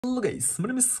Hello guys, my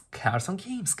name is Carson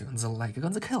Games, guns like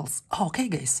guns kills. Okay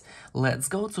guys, let's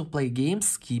go to play game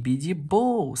Skibidi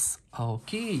Boss.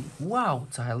 Okay, wow,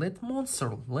 Toilet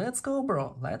Monster. Let's go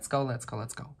bro, let's go.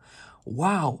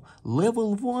 Wow,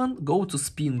 level 1, go to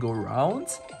spin, go round.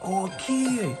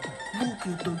 Okay, look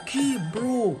at the key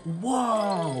bro,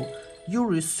 wow. You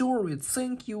restored it,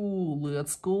 thank you.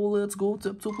 Let's go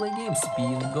to play game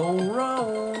spin, go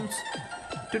round.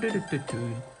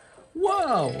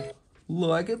 Wow.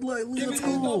 Like it, let's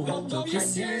go.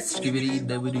 Skibidi,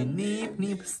 dabidi, nip,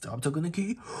 nip. Stop talking the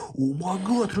key. Oh my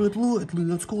god, red light.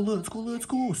 Let's go.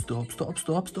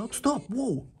 Stop.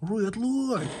 Whoa, red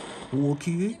light.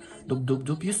 Okay.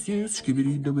 Dub, yes.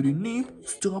 Skibidi, dabidi, nip.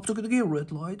 Stop talking the key,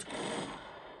 red light.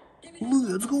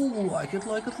 Let's go. Like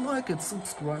it.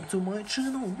 Subscribe to my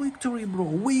channel. Victory, bro.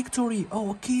 Victory.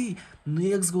 Okay.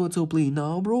 Next, go to play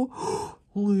now, bro.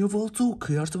 Level 2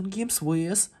 Cartoon Games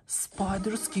vs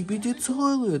Spider Skibidi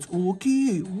Toilet.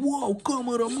 Okay, wow,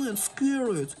 Cameraman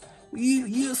scared.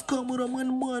 Yes, Cameraman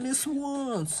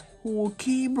 -1.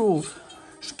 Okay, bro.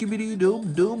 Skibidi dub.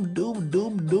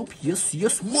 Yes,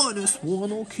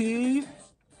 -1. Okay.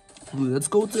 Let's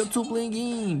go to play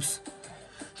games.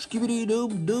 Skibidi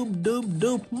dub.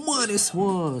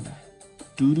 -1.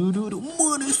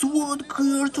 -1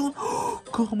 cartoon.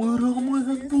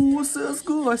 Cameraman bosses,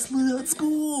 guys, let's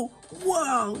go.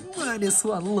 Wow,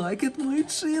 -1, like it my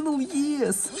channel,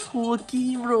 yes.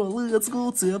 Okay, bro, let's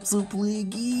go to play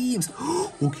games.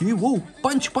 Okay, whoa,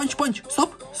 punch.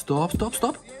 Stop.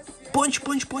 Punch.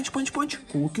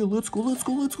 Okay, let's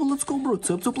go, bro.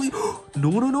 Tap to play.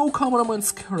 No, cameraman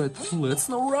scared. Let's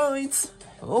know right.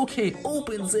 Okay,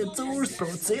 open the doors, bro.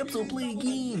 Tap to play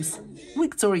games.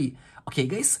 Victory. Okay,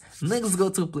 guys, next go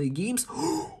to play games.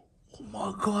 Oh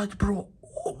my god, bro.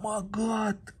 Oh my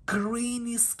god.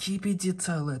 Granny Skibidi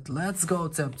Toilet. Let's go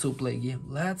tap to play game.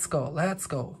 Let's go.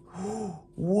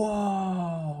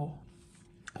 Wow.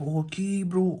 Okay,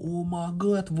 bro. Oh my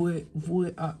god. Where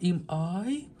am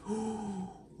I?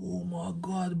 Oh my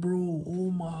god, bro.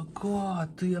 Oh my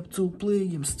god. Tap to play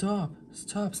game. Stop.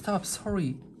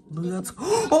 Sorry. Let's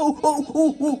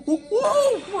oh,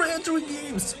 Retro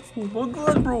games. Oh my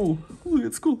god, bro.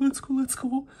 Let's go.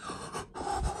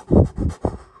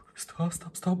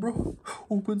 Stop, bro.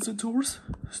 Open the doors.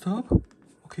 Stop.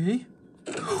 Okay.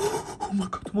 Oh my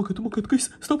god, guys.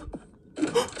 Stop.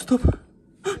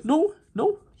 No.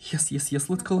 Yes.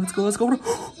 Let's go, bro.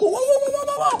 Oh,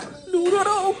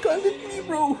 no, come at me,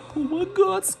 bro. Oh my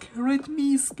god, scared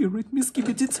me,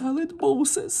 Skibidi Toilet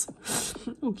bosses.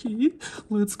 Okay,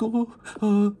 let's go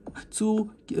to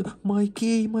my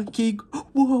key.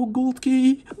 Wow, gold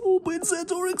key. Open the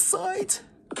door, excite.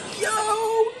 Yo,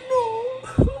 no.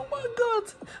 Oh my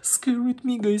god, scared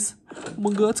me, guys. Oh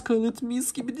my god, scared me,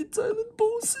 Skibidi Toilet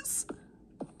bosses.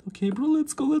 Okay, bro,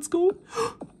 let's go.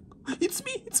 It's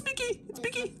Mickey.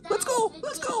 Let's go.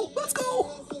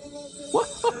 What?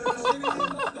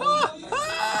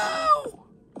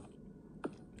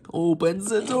 Open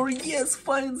the door, yes,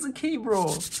 find the key,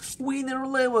 bro. Winner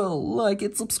level, like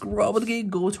it, subscribe again,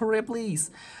 go to replays.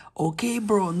 Okay,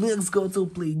 bro, next go to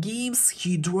play games,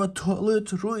 Hydra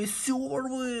Toilet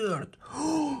Reserved.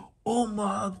 Oh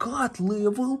my god,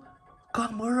 level,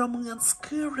 Cameraman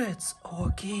scared.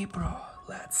 Okay, bro,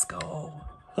 let's go.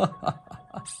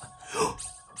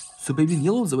 The baby in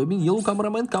yellow,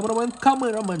 cameraman,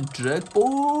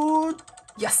 jackpot.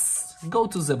 Yes. Go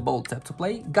to the bold tab to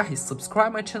play. Guys,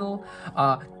 subscribe my channel.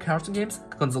 Cartoon Games,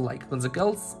 click on the like, click on the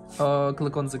bells,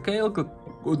 click on the kale, click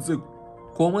on the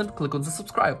comment, click on the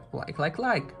subscribe.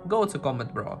 Like. Go to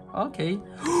comment, bro. Okay.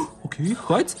 Okay,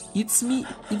 height. It's me.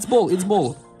 It's ball.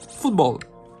 Football.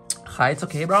 Height,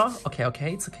 okay, bro.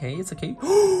 Okay. It's okay.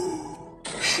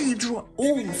 Hydra.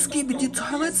 Oh, Skibidi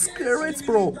Toilet scared,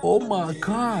 bro. Oh my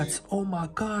god,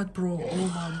 bro. Oh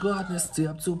my godness,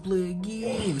 tap to play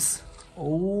games.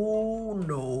 Oh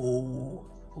no.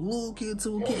 Look, it's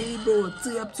okay, bro.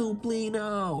 Tap to play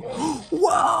now.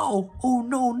 Wow. Oh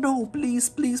no. Please,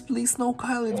 no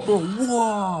violence, bro.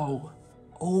 Wow.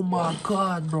 Oh my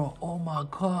god, bro. Oh my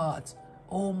god.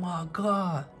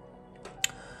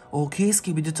 Okay,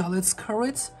 Skibidi Toilet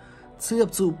scared.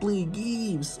 Tap to play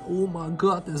games. Oh my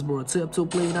godness, bro. Tap to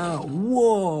play now.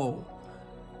 Whoa.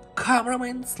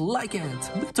 Cameraman's like it.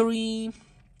 Victory.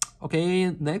 Okay,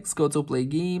 next go to play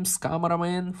games.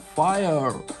 Cameraman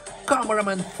fire.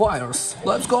 Cameraman fires.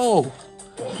 Let's go.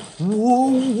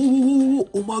 Whoa.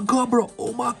 Oh my god, bro.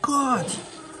 Oh my god.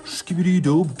 Skibidi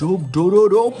dub.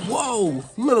 Whoa.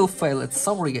 Level failed.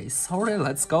 Sorry, guys.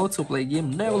 Let's go to play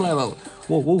game. Never level.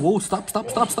 Whoa.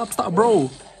 Stop,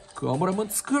 bro. Cameraman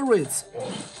Scarlet.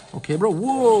 Okay, bro.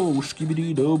 Whoa.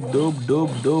 Skibidi dope, dope,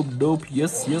 dope, dope, dope.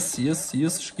 Yes, yes, yes,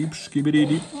 yes. Skibidi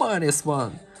deep.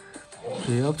 -1.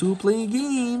 They have to play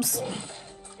games.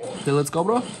 Okay, let's go,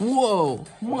 bro. Whoa.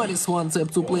 -1 tap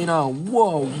to play now.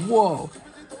 Whoa, whoa.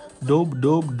 Dope,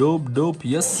 dope, dope, dope.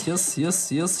 Yes, yes,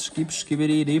 yes, yes.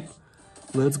 Skibidi deep.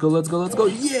 Let's go, let's go, let's go.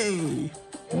 Yay.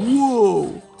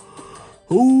 Whoa.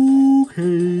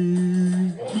 Okay.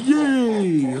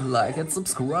 Yay. Like and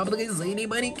subscribe, guys.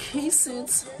 Anybody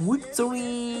cases.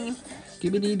 Victory.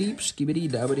 Skibidi deep. Skibidi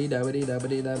dabbity dabbity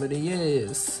dabbity dabbity.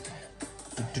 Yes.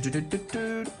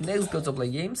 Next, go to play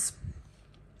games.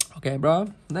 Okay, bro.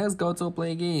 Let's go to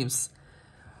play games.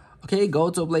 Okay, go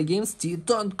to play games.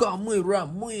 Titan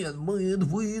Cameraman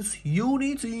with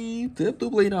Unity. Tap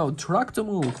to play now. Track to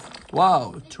move.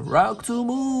 Wow. Track to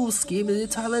move. Skibidi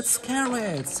toilets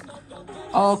carrots.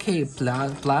 Okay,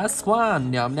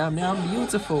 +1. Yum, yum, yum.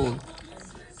 Beautiful.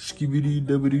 Skibidi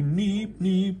dabbidi neep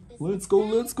neep. Let's go,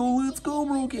 let's go, let's go,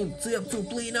 broken. Tap to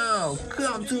play now.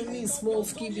 Come to me, small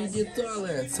Skibidi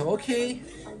toilets. Okay.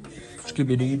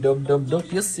 Skibidi dub dub dub.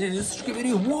 Yes, yes.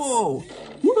 Skibidi. Whoa.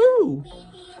 Woohoo.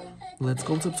 Let's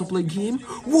go to play game.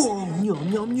 Whoa,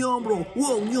 yum yum yum, bro.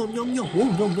 Whoa, yum yum yum.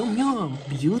 Whoa, yum yum yum.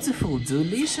 Beautiful,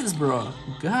 delicious, bro.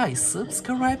 Guys,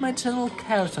 subscribe my channel,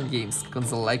 Cartoon Games. Click on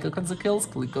the like, click on the kills,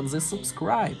 click on the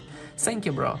subscribe. Thank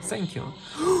you, bro. Thank you.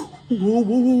 Whoa,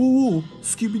 whoa, whoa, whoa, whoa.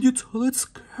 Skibidi toilets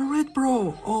carrot,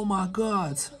 bro. Oh my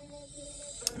god.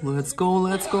 Let's go,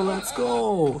 let's go, let's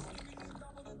go.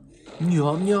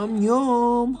 Yum yum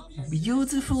yum.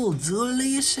 Beautiful,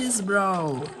 delicious,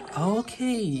 bro.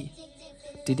 Okay.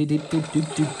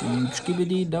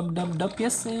 Skibidi dub dub dub,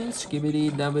 yes,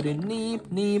 skibidi dabbity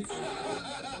neep neep.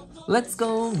 Let's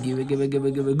go, give it, give it, give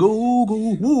it, give it, go, go,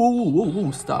 whoa, whoa,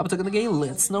 whoa. Stop taking the game,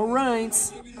 let's know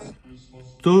rights.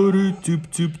 Tip,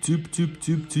 tip, tip, tip, tip,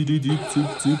 tip, tip,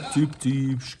 tip, tip,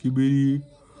 tip, skibidi.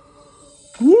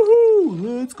 Woohoo!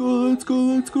 Let's go, let's go,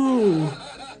 let's go.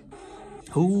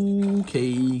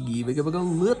 Okay, give it, go,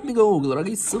 let me go.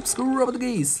 Guys, subscribe,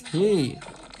 guys. Hey.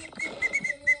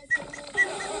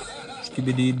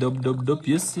 Skibidi dub dub dub,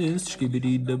 yes, yes.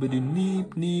 Skibidi dabbity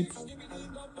neep neep.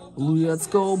 Let's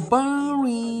go,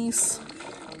 Barry's.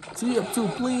 Tip to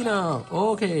play now.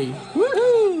 Okay.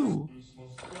 Woohoo!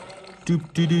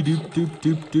 Tip tip tip tip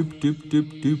tip tip tip tip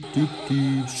tip tip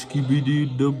tip. Skibidi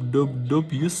dub dub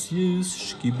dub, yes, yes.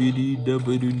 Skibidi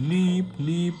dabbity neep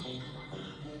neep.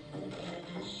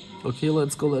 Okay,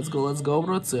 let's go, let's go, let's go,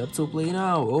 bro. Tap to play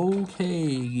now.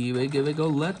 Okay, give it, go,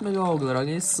 let me go. Galera,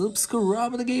 guys,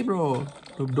 subscribe the game, bro.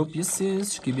 Dub dub, yes,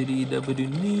 yes. Skibidi dabbity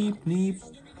neep neep.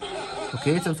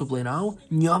 Okay, tap to play now.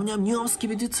 Yum yum yum.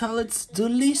 Skibidi toilets,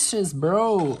 delicious,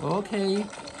 bro. Okay.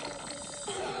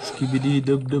 Skibidi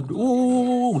dub dub.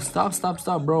 Oh, stop, stop,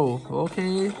 stop, bro.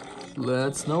 Okay,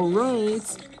 let's know right.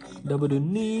 Dabbity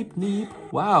neep neep.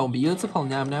 Wow, beautiful.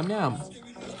 Yum yum yum.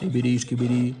 Skibidi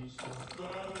skibidi.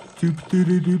 Tip tip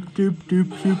tip tip tip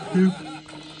tip tip.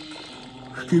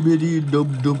 Skibidi dub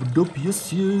dub dub,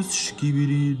 yes, yes.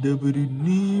 Skibidi dabbity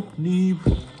neep neep.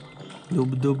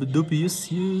 Dub dub dub,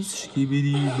 yes, yes.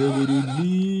 Skibidi dabbity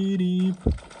neep neep.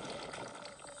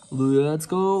 Let's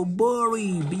go,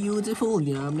 Bori. Beautiful.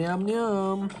 Yum yum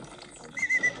yum.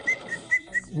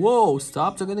 Whoa,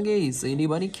 stop talking the gays.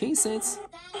 Anybody cases?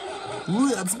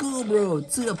 Let's go, bro.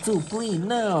 Tap to play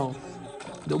now.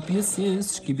 Dope, yes,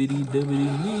 yes. Skibidi dabbity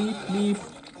neep neep.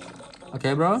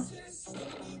 Okay, bro.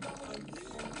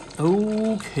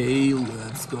 Okay,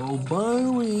 let's go,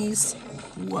 Boris.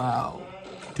 Wow.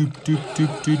 Tip tip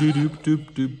tip tip tip tip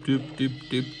tip tip tip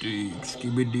tip tip.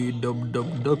 Skibidi dub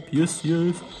dub dub, yes,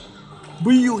 yes.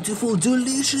 Beautiful,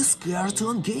 delicious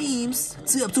cartoon games.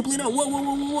 Tap to play now. Whoa, whoa,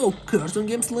 whoa, whoa, whoa. Cartoon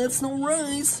games, let's know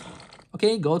rise.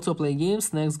 Okay, go to play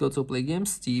games. Next, go to play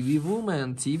games. TV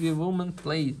Woman. TV Woman,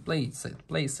 place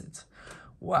it.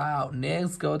 Wow,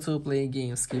 next, go to play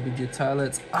games. Skibidi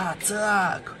toilets,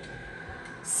 attack.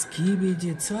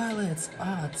 Skibidi toilets,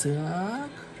 attack.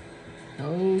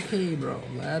 Okay, bro,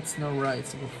 let's know right.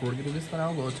 So before you do this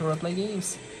now, go to play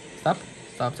games. Stop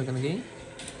taking the game.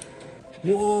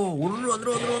 Whoa,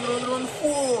 run,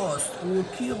 fast.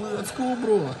 Okay, let's go,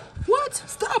 bro. What?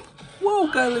 Stop. Whoa,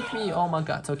 guy like me. Oh my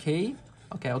god, okay.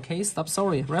 Okay, stop,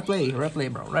 sorry. Replay,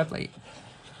 bro, replay.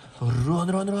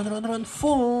 Run,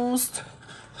 fast.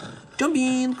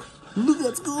 Jumping.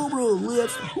 Let's go, bro,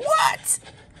 What?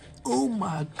 Oh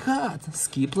my god.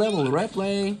 Skip level,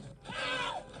 replay.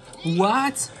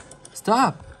 What?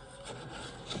 Stop.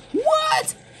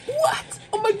 What?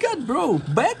 Oh my god, bro.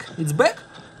 Back? It's back?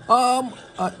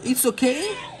 It's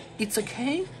okay? It's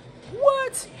okay?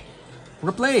 What?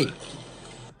 Replay.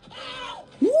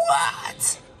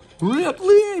 What?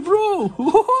 Replay, bro!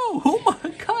 Oh my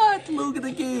god, look at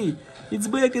the key! It's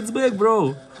back,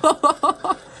 bro!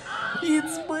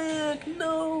 It's back,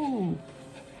 no!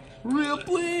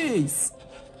 Replace!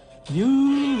 You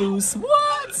lose.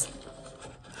 What?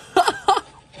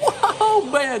 Wow,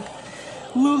 back!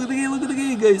 Look at the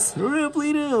game, guys!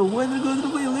 Replay now! When we go to the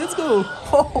play, let's go!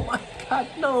 Oh my god,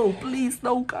 no! Please,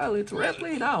 no, Kyle, it's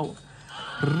replay now!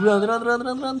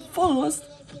 Run, fast!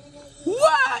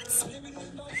 What?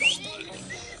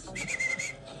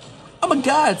 Oh my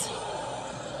god!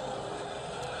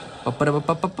 What? Oh my god,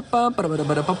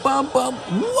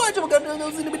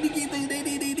 no,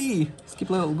 skip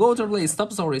level, go to play,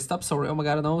 stop sorry. Oh my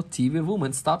god, no, TV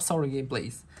woman, stop sorry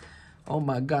gameplays. Oh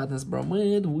my godness, bro,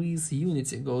 mad with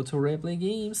Unity, go to replay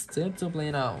games, tap to play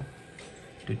now.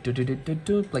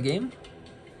 Play game.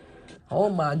 Oh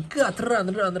my god,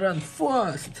 run,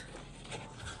 fast.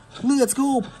 Let's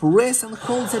go, press and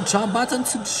hold the jump button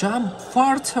to jump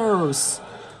farters.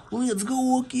 Let's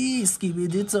go, okay,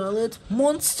 Skibidi Toilet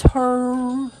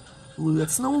Monster.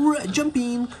 Let's now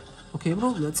jumping. Okay, bro,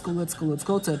 let's go.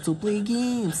 Tap to play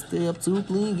games.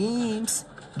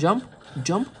 Jump.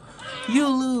 You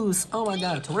lose. Oh my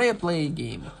god, replay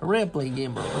game,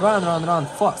 bro. Run,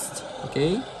 fast.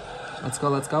 Okay, let's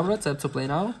go, bro. Tap to play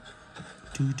now.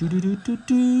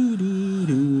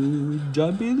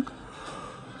 Jumping.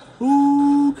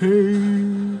 Okay.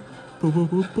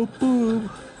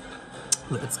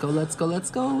 Let's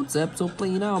go. Tap to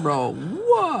play now, bro.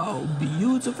 Wow,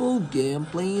 beautiful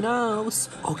gameplay now.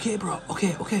 Okay, bro.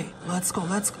 Okay. Let's go,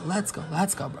 bro.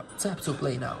 Tap to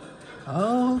play now.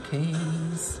 Okay.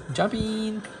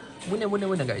 Jumping.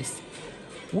 Winner, guys.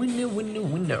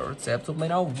 Winner. Tap to play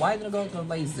now. Why not go to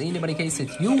play? Anybody case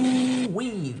it, you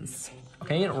wins.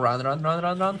 Okay,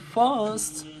 run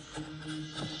fast.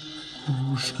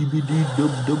 Skibidi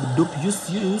dub, yes,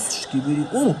 Skibidi.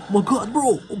 Oh my god,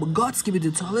 bro! Oh my god,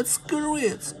 Skibidi, let's screw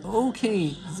it!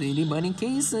 Okay, Zany Bunny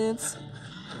cases.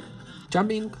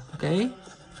 Jumping, okay.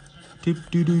 Tip,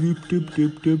 Skibidi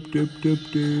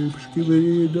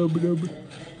dub.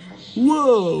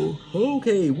 Whoa!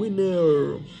 Okay,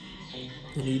 winner!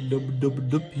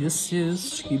 Dub, yes,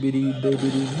 Skibidi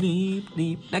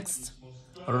neep. Next.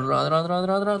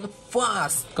 Run,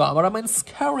 fast! Cameraman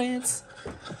carrots!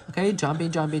 Okay,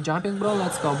 jumping, bro.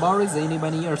 Let's go, Boris.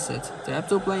 Anybody hears it? Tap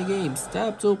to play games.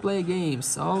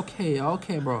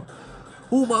 Okay, bro.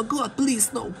 Oh my god,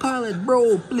 please, no Khaled,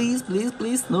 bro. Please,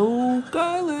 no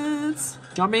Khaled.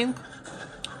 Jumping.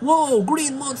 Whoa,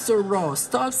 green monster, bro.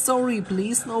 Stop, sorry,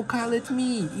 please, no Khaled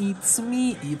me. It's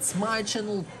my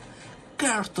channel,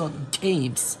 Cartoon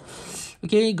Games.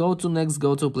 Okay, go to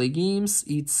play games.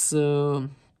 It's Titan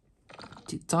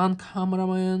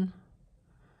Cameraman.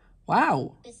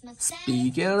 Wow,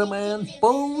 Speakerman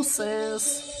poses.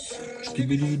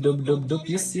 Skibidi dub,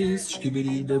 yes,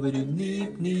 Skibidi dub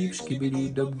neep,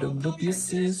 Skibidi dub,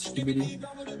 yes, Skibidi.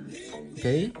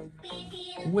 Okay,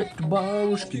 wet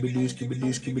bar,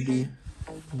 Skibidi.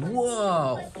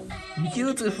 Wow,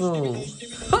 beautiful.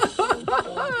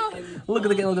 Look at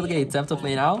the game. Tap to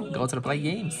play now. Go to the play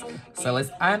games.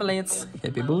 Celeste Amulets,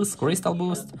 Happy Boost, Crystal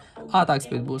Boost, Attack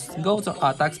Speed Boost. Go to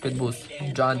Attack Speed Boost.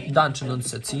 Dungeon on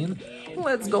 13.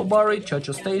 Let's go, Barry.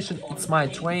 Churchill Station. It's my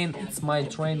train.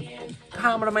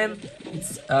 Cameraman.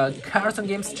 It's Cartoon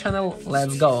Games channel.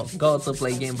 Let's go. Go to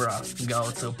play game, bro.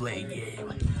 Go to play game.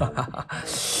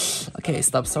 Okay,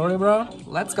 stop. Sorry, bro.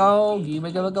 Let's go. Give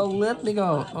me go. Let me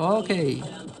go. Okay.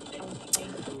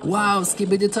 Wow,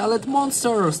 Skibidi Toilet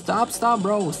Monster. Stop,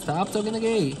 bro. Stop talking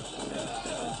again.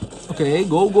 Okay,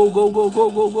 go.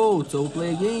 To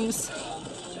play games.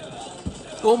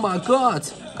 Oh my god.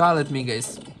 Kyle at me,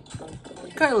 guys.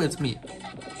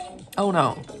 Oh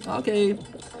no. Okay.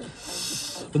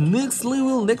 Next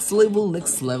level,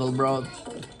 bro.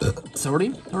 Sorry.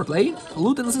 Replay.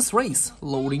 Luten's race.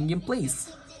 Loading in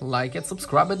place. Like and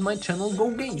subscribe at my channel. Go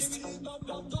games.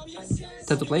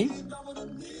 Time to play.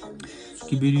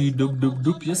 Skibidi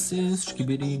dub, yes,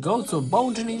 Skibidi. Go to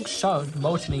Boating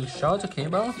shot, okay,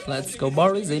 bro. Let's go,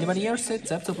 Boris. Anybody here set?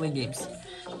 Tap to play games.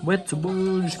 Wet to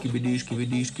burn, Skibidi.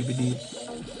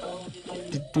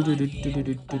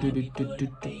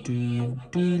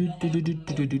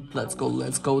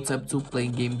 Let's go, tap to play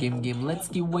game. Let's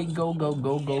give way, go.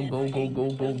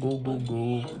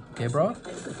 Okay, bro.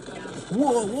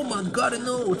 Whoa, oh my god,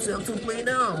 no, tap to play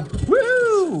now.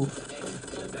 Woo!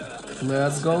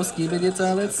 Let's go, Skibidi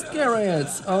Toilet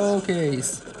Carrots. Okay.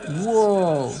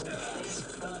 Whoa.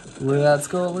 Let's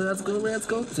go.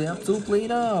 Tap to play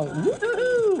now.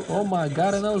 Woohoo! Oh my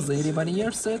god, I know. Is anybody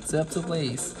here set? Tap to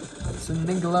place.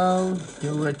 Sending glow.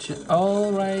 You're rich.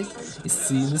 Alright. You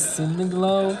see me sending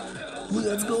glow.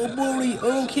 Let's go, Bori.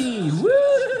 Okay.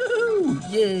 Woo!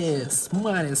 Yes.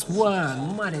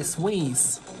 -1. Minus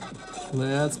wins.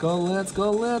 Let's go, let's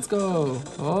go, let's go.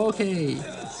 Okay.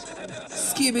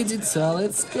 Skibidi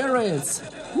salad carrots.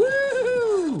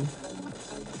 Woo!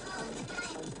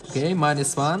 Okay,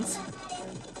 -1.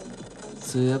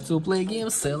 Tap to play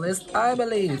games, Celeste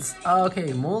abilities.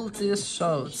 Okay,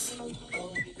 multi-shots.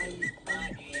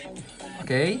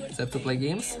 Okay, tap to play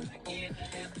games.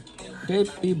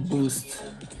 Happy boost.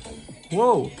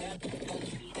 Whoa!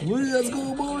 Let's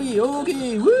go, boy!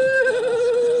 Okay, woo!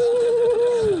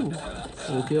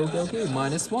 Okay,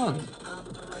 -1.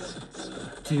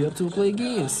 Tap to play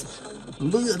games.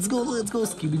 Let's go,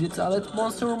 Skibidi talent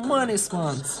monster -1.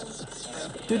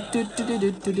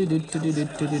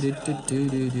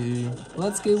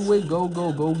 Let's give away, go,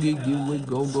 give away,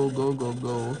 go.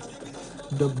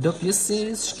 Dub, yes,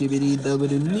 skibidi, double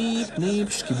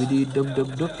neep, skibidi, dub,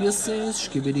 yes,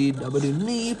 skibidi, double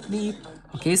neep.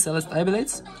 Okay, Celeste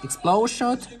abilities, explode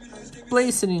shot,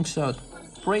 placing shot.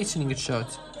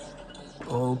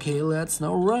 Okay, let's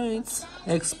now right,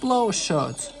 explode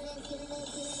shot.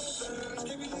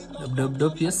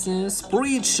 Dub, yes,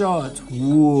 spread shot.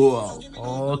 Whoa.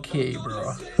 Okay,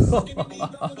 bro.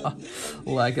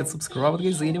 Like and subscribe,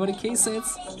 guys. Anybody case it?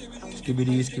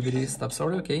 Skibidi. Stop.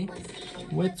 Sorry. Okay.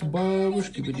 Wet bar.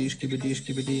 Skibidi.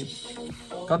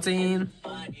 Continue.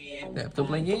 Tap to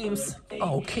play games.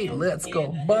 Okay, let's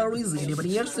go. Barries.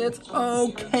 Anybody else it?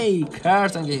 Okay,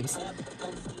 cards and games.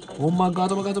 Oh my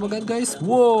god, guys.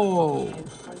 Whoa.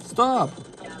 Stop.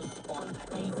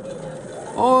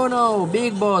 Oh no,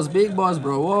 big boss,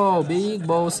 bro. Whoa, big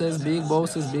bosses.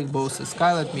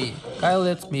 Kyle at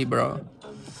me, bro.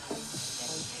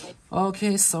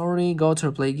 Okay, sorry. Go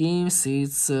to play games.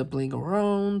 It's playing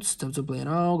around. Stop to play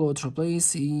now. Go to play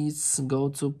seats. Go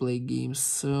to play games.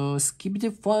 So skip the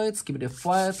fight.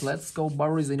 Let's go.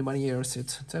 Barries. Anybody hears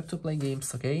it? Tap to play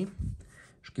games. Okay.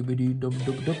 Skibidi dub.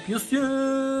 Yes.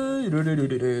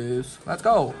 Let's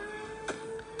go.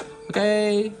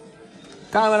 Okay.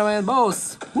 Cameraman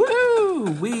boss!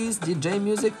 Woohoo! With DJ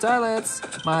music talents.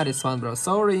 -1, bro.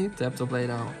 Sorry. Tap to play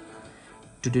now.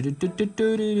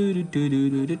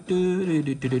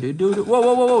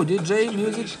 Whoa. DJ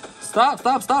music. Stop,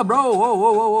 bro.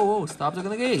 Whoa. Stop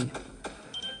talking again.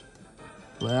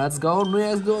 Let's go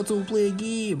to play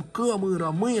game.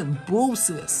 Cameraman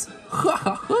bosses.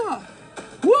 Ha.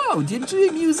 Wow,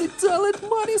 DJ music talent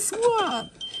 -1.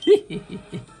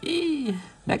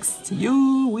 Next,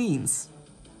 you wins.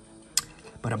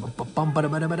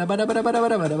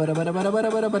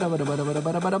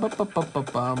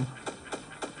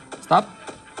 Stop.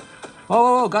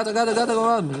 Whoa, gotta go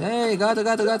on. Hey, gotta,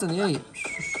 hey.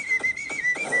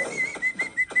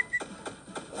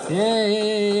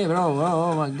 Yeah, bro.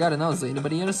 Oh my god, now so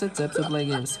anybody else tap to play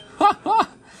games?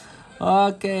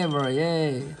 Okay, bro,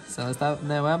 yay. So stop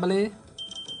now, Emily.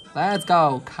 Let's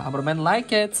go. Cameraman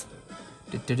like it.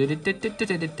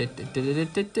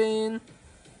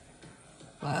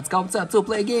 Let's go to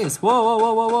play games.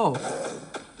 Whoa.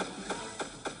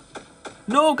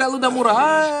 No, Kaluda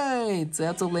Murai.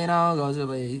 Tap to play now. Go to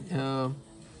play.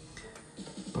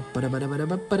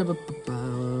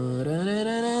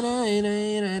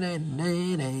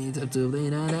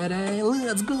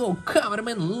 Let's go.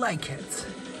 Cameraman like it.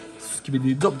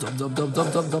 Skibidi dub.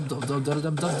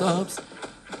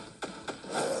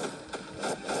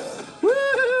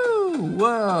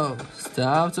 Whoa!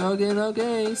 Stop talking,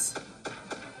 okay?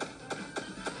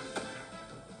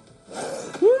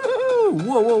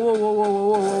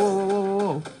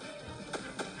 Whoa!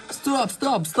 Stop!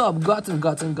 Gotten.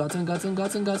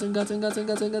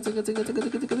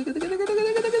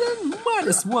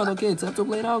 -1, okay, tap to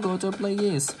play now, go to play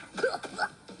games.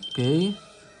 Okay,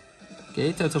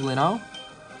 tap to play now.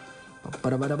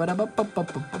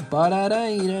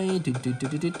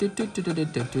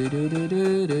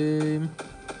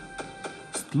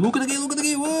 Look at the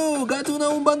game, whoa, gatuna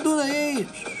banduna, hey.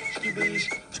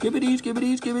 Skibidi,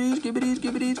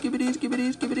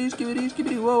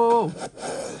 whoa.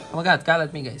 Oh my god, call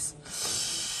at me, guys.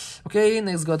 Okay,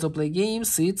 next go to play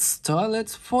games. It's toilet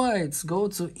fights. Go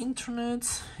to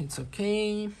internet. It's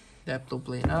okay. Tap to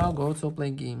play now. Go to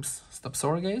play games. Stop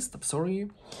sorry, guys. Stop sorry.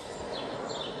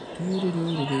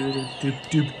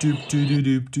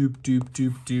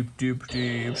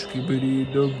 Skibidi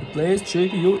dub. Please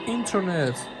check your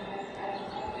internet.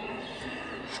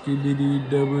 Skibidi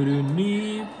dub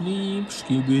neep.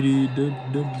 Skibidi dub.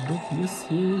 Yes.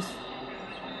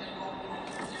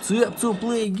 Tap to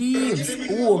play games.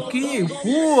 Okay,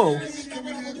 whoa.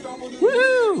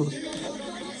 Woo!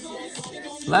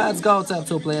 Let's go tap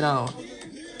to play now.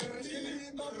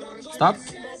 Stop.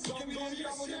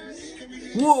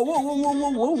 Whoa, whoa, whoa, whoa,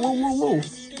 whoa, whoa, whoa, whoa, whoa.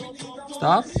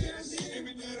 Stop.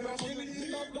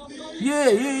 Yeah,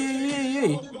 yeah, yeah, yeah,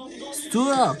 yeah.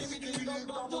 Stop.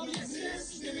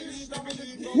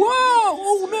 Whoa!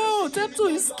 Oh no! Tap to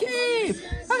escape!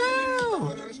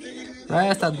 Oh!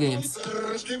 Restart games.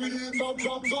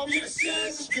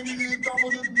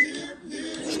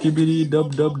 Skibidi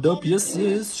dub dub dub, yes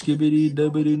yes. Skibidi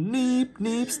dubbidi neep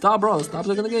neep. Stop, bro. Stop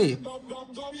looking at the game.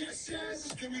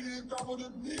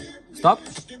 Stop.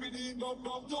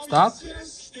 Stop.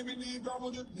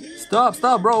 Stop,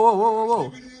 stop, bro. Whoa, whoa, whoa,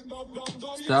 whoa.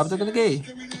 Stop looking at the game.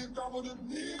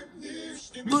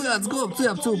 Let's go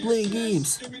tap to playing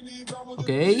games.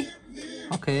 Okay.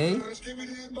 Okay.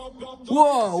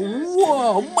 Whoa,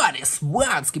 whoa, minus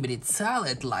one. Skibidi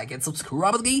talent, like and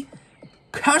subscribe to the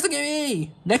Cars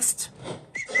game. Next.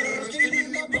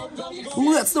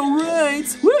 Let's go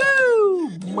right. Woo!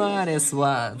 Minus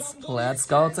ones. Let's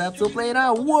go tap to play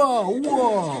now. Whoa,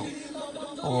 whoa.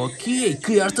 Okay,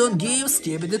 cartoon games,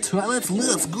 Skibidi talent.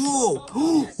 Let's go.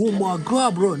 Oh my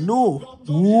god, bro. No.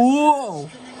 Whoa.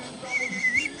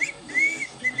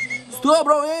 Stop,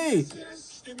 bro. Hey.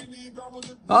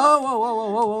 Oh, whoa, whoa, whoa,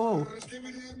 whoa, whoa.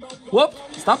 Whoop.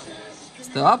 Stop.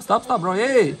 Stop, stop, stop, bro.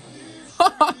 Hey.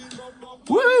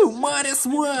 Woo! Minus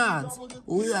one!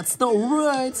 Let's go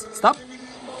right! Stop!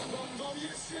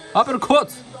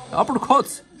 Uppercut!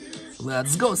 Uppercut!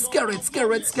 Let's go! Scare it!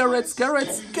 Scare it! Scare it! Scare it!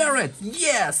 Scare it!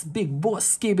 Yes! Big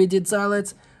boss Skibidi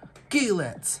talent! Kill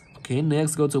it! Okay,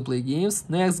 next go to play games.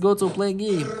 Next go to play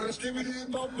game.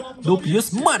 Nope,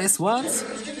 use minus ones.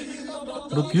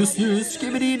 Nope, use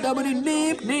Skibidi double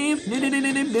nip nip nip nip nip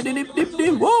nip nip nip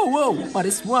nip. Whoa, whoa!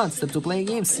 Minus one. Step to play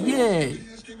games. Yay!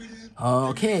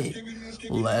 Okay.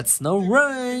 Let's now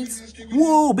rise!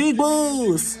 Whoa, big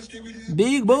boss!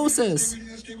 Big bosses!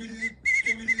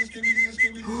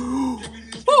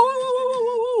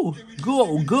 Whoa.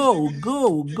 Go, go,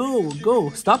 go, go, go!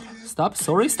 Stop, stop,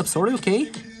 sorry, stop, sorry,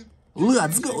 okay?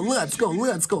 Let's go, let's go,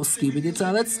 let's go! Skibidi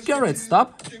talent, scare it,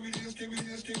 stop!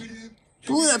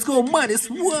 Let's go, minus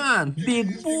one!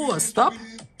 Big boss, stop!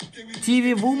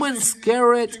 TV woman,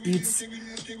 scare it, it's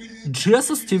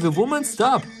Jesus TV woman,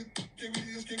 stop!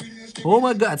 Oh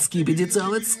my god, Skibidi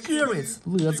talent, scare it!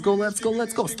 Let's go, let's go,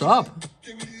 let's go, stop!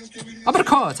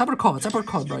 Uppercut, uppercut,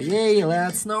 uppercut, bro, yay,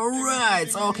 let's now right!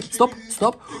 Okay, stop,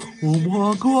 stop! Oh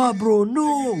my god, bro,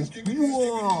 no!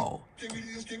 Whoa!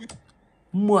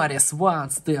 Minus one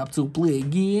step to play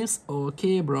games,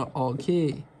 okay, bro,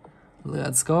 okay.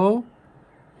 Let's go.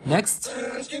 Next.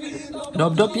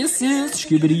 Dub dub, yes, yes,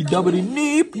 Skibidi dubbidi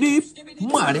nip nip.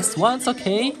 Minus ones,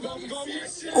 okay.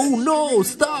 Oh no,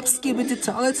 stop, Skibidi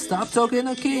talent, stop talking,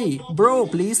 okay. Bro,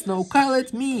 please no call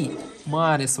at me.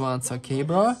 Minus ones, okay,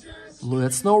 bro.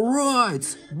 Let's no right.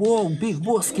 Whoa, big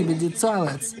boss, Skibidi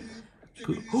talent.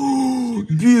 Oh,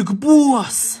 big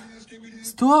boss.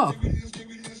 Stop.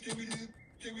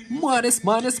 Minus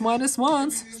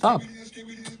ones. Stop.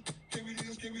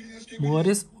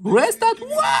 Minus. Restart,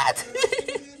 what?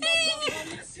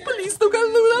 Please don't do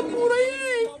that,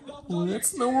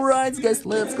 let's no right, guys.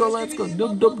 Let's go, let's go.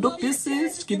 Dub dub dub. This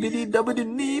is Skibidi dubbidi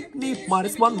nip nip.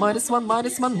 Minus one, minus one,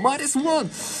 minus one, minus one.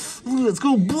 Let's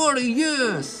go, buddy.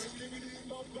 Yes.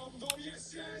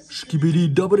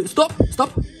 Skibidi dubbidi. Stop,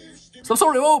 stop. Stop.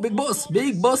 Sorry. Oh, big boss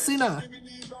Cena.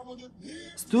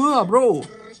 Stop, bro.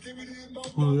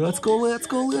 Let's go, let's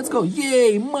go, let's go.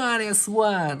 Yay, minus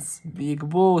ones. Big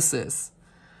bosses.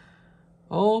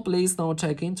 Oh, please don't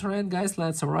check internet, guys.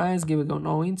 Let's arise. Give it go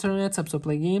no internet. Up to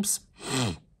play games.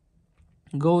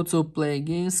 Go to play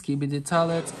games. Skibidi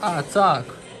talent attack.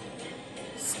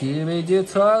 Skibidi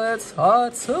talent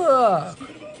attack.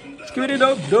 Skibidi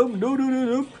dub dub dub dub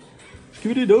dub.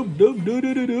 Skibidi dub dub dub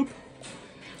dub dub.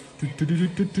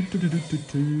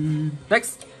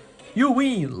 Next. You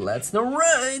win. Let's now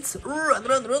right. Run,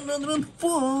 run, run, run, run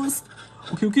fast.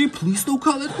 Okay, okay. Please don't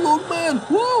call it long, man.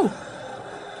 Whoa.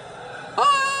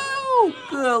 Oh,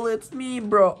 girl, it's me,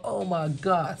 bro. Oh my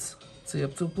god.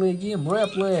 Tap to play game.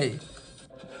 Replay.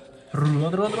 Run,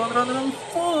 run, run, run, run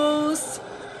fast.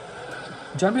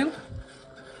 Jump in.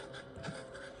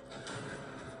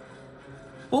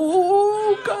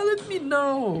 Oh, call it me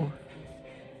now.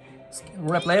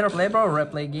 Replay, replay, bro.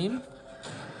 Replay game.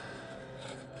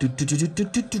 Jump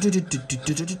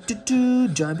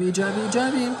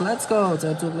in. Let's go.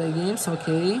 Time to play games.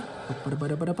 Okay.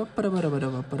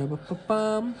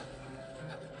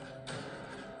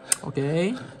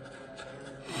 Okay.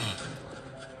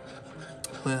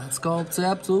 Let's go.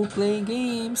 Tap to play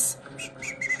games.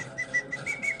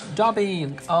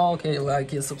 Jumping. Okay,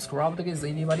 like and subscribe to get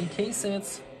anybody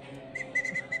cases.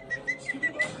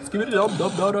 Skibidi dub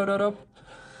dub dub dub dub.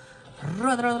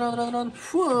 Run.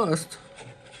 First.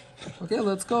 Okay,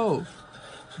 let's go.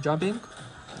 Jumping.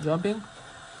 Let's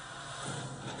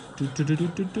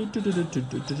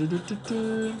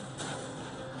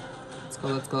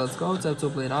go. It's have to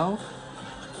play now.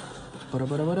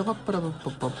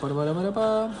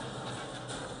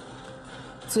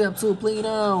 It's have to play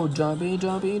now. Jumping.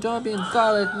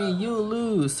 Call at me, you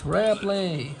lose.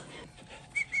 Replay.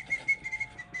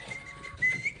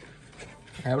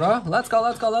 Hey bro, let's go.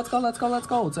 It's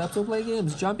have to play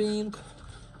games. Jumping.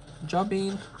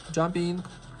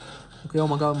 Okay, oh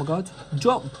my god.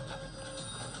 Jump.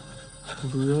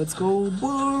 Let's go,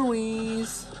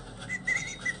 boys.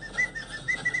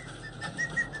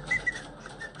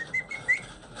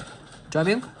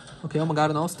 Jumping. Okay, oh my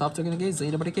god, no, stop talking again.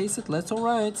 Anybody case it? Let's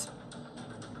alright.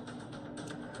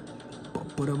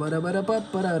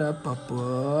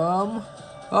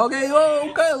 Okay,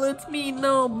 let me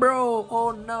know, bro.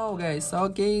 Oh no, guys.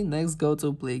 Okay, next go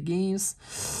to play games.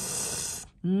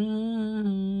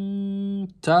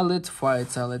 Toilet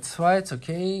fight.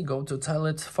 Okay, go to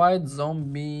toilet fight.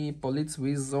 Zombie, police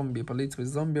with zombie.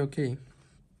 Okay.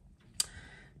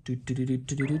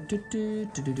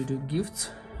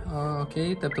 Gift.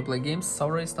 Okay, tap to play games.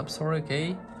 Sorry.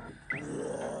 Okay.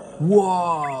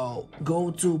 Wow, go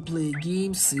to play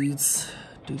games. It's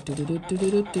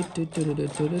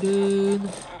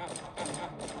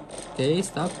okay,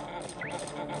 stop.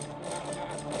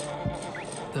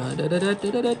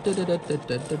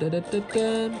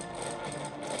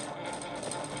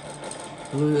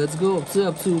 Let's go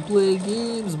up to play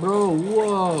games, bro.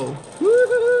 Whoa.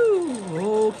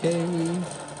 Woohoo. Okay.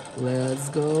 Let's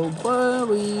go,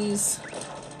 buddies.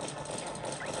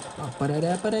 Go.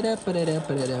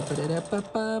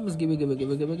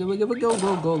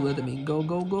 Let me go.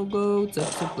 Tap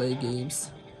to play games.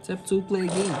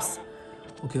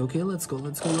 Okay, let's go.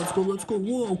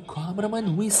 Whoa,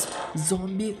 cameraman with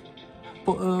zombie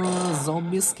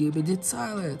Skibidi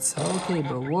toilets. Okay,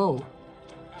 bro. Whoa.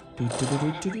 Go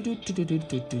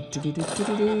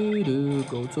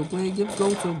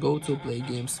to play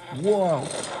games. Whoa.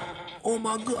 Oh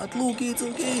my god, look, it's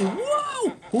okay.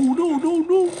 Whoa. Oh no.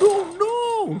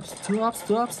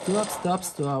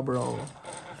 Stop, bro.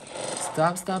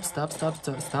 Stop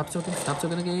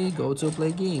talking again. Go to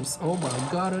play games. Oh my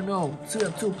god, I know.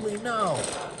 Tap to play now.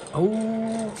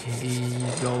 Okay,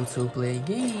 go to play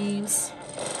games.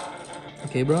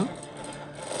 Okay, bro.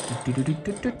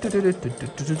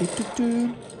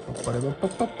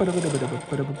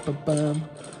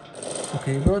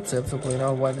 Okay, bro, tap to play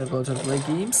now. Why not go to play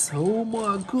games? Oh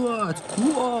my god.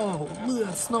 Whoa,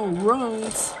 let's know,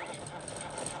 right?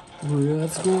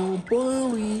 Let's go,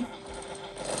 buddy.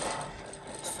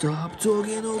 Stop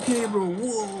talking, okay, bro.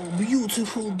 Whoa,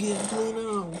 beautiful gameplay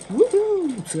now.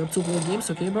 Woohoo! Tap to play games,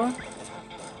 okay, bro?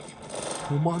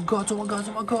 Oh my god.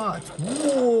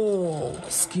 Whoa!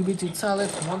 Skibidi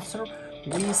talent monster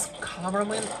with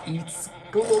cameraman. It's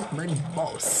Cameraman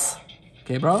boss.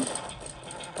 Okay, bro?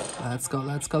 Let's go.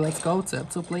 Tap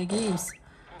to play games.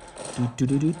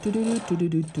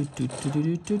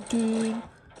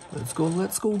 Let's go,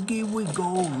 here we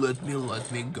go. Let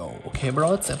me go. Okay,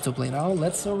 bro, tap to play now.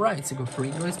 Let's alright. So go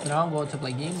free guys now. Go to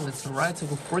play game. Let's alright. So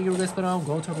go free guys now.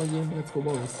 Go to play game. Let's go,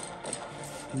 boys.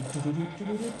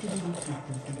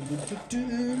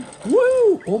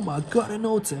 Woo! Oh my god, I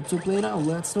know. Tap to play now.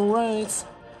 Let's alright.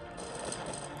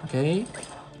 Okay,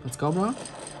 let's go, bro.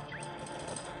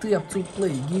 Tap to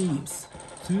play games.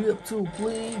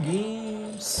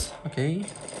 Okay.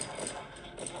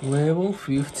 Level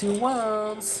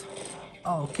 51s.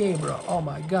 Okay, bro. Oh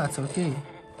my god. Okay.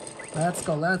 Let's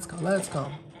go.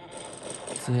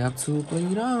 Tap to play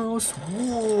now.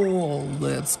 Whoa.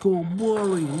 Let's go,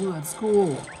 boy. Let's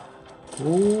go.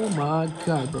 Oh my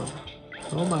god, bro.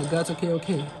 Oh my god.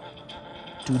 Okay.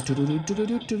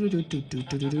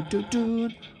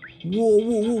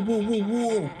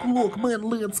 Whoa. Look, man.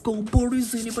 Let's go,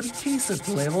 boys. Anybody case it?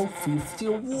 Level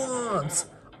 51s.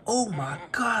 Oh my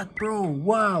god, bro.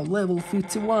 Wow, level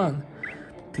 51.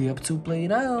 Tap to play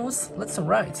now. Let's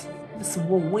alright. This is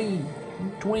what we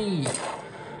doing.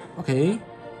 Okay.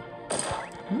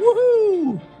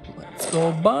 Woohoo! Let's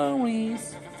go,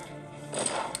 boys.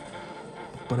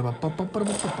 Let's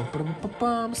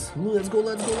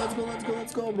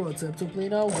go, bro. Tap to play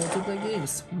now. Go to play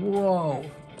games. Whoa.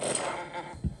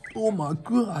 Oh my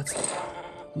god.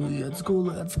 Let's go,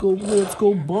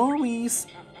 boys.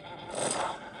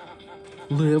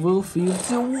 Level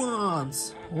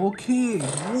 51s. Okay.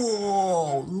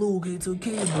 Whoa. Look, it's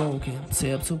okay, bro. Okay.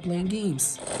 Tap to play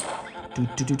games.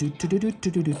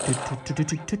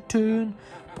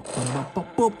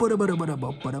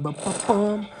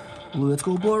 Let's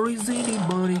go, Boris,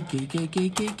 anybody? K.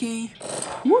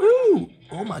 Woohoo!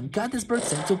 Oh my god, this bird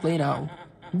sent to play now.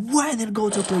 Why did it go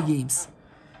to play games?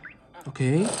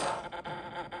 Okay.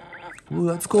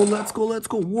 Let's go.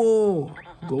 Whoa!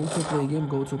 Go to play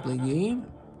game.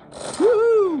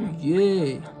 Woohoo!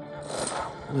 Yay!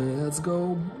 Let's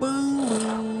go,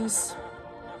 boys!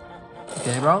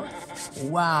 Okay, bro.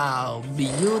 Wow,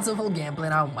 beautiful gameplay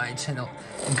now on my channel.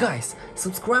 And guys,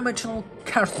 subscribe my channel,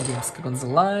 Cartoon Games. Click on the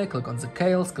like, click on the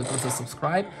chaos, click on the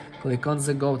subscribe, click on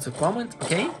the go to comment,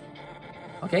 okay?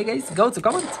 Okay, guys, go to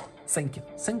comment. Thank you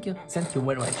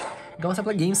very much. Go to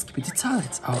play games, Skibidi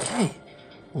talent, okay?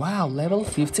 Wow, level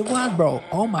 51, bro.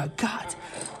 Oh my god,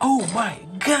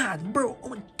 bro. Oh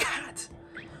my god.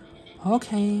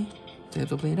 Okay, time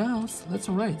to play now. Let's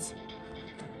write.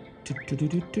 Okay,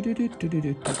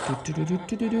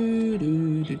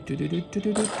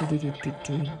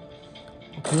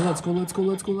 let's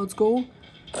go.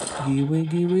 Here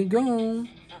we go.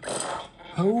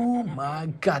 Oh my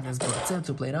goodness, bro. Time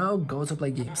to play now. Go to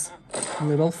play games.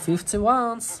 Level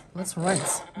 51s. Let's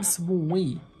write. Miss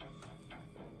Wee.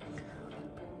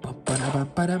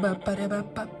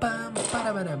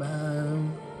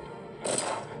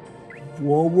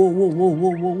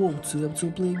 Whoa. Tap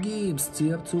to play games.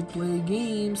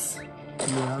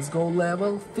 Let's go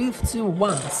level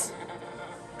 51s.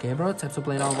 Okay, bro, tap to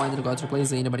play now. Why did I go to play?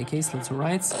 Is anybody case? Let's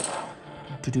write.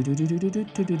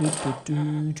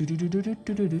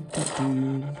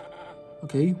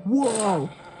 Okay, whoa.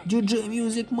 DJ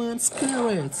Music Man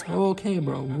Scarlet. Okay,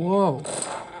 bro, whoa.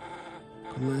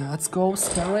 Let's go,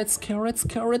 Scarlet.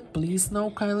 Please no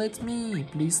highlight me.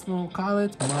 Please no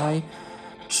highlight my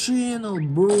channel,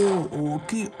 bro.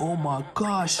 Okay, oh my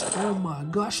gosh,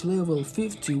 level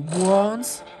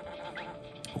 51s.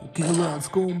 Okay, let's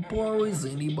go, boys.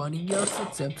 Anybody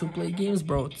else? Tap to play games,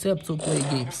 bro. Tap to play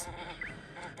games.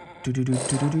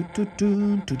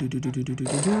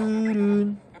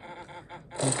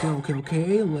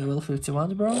 Okay, level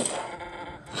 51, bro.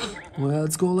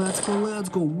 Let's go.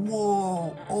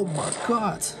 Whoa, oh my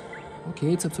god.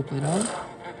 Okay, tap to play now.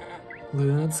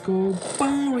 Let's go,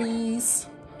 Boris.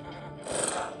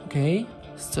 Okay,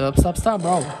 stop,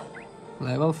 bro.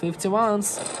 Level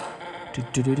 51s.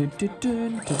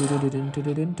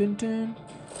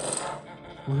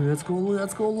 Let's go,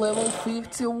 level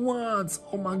 51s.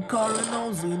 Oh my god, I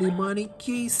know anybody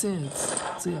cases.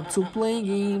 Tap to play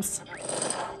games.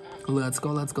 Let's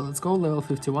go, level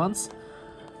 51s.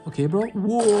 Okay, bro.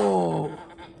 Whoa.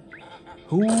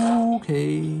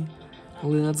 Okay.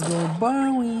 Let's go,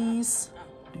 Boris.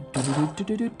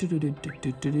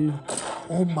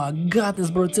 Oh my god,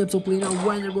 this bro tap to play now.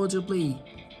 When you're going to play?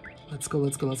 Let's go,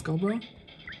 bro.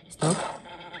 Stop.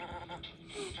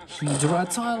 Hydra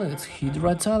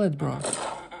toilet, bro.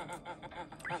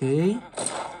 Okay.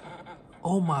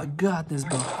 Oh my god, this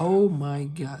bro. Oh my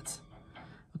god.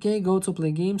 Okay, go to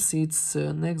play games. It's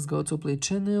next. Go to play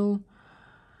channel.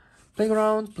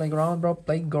 Playground, bro.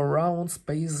 Playground,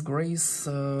 space grace.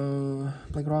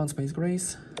 Playground, space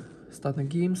grace. Starting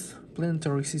games.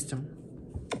 Planetary system.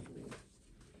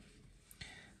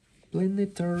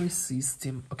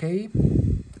 Okay.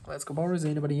 Let's go, Boris.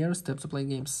 Anybody here? Step to play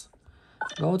games.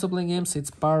 Go to play games. It's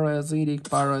parasitic,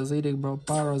 bro.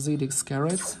 Parasitic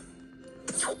scarlet.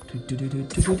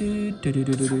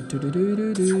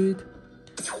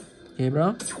 Okay,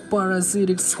 bro.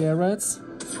 Parasitic scarlets.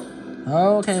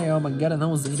 Okay, oh my god, I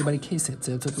know anybody case it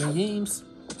to play games.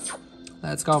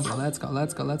 Let's go, bro. Let's go.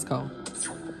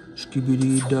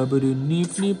 Skibidi dabidi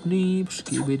neep.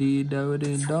 Skibidi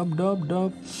dabidi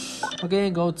dub.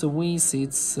 Okay, go to Wings.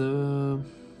 It's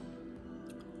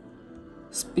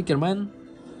Speakerman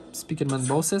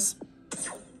bosses.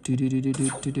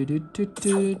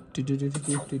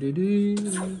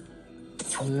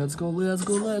 Let's go.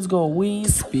 We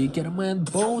Speakerman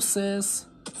bosses.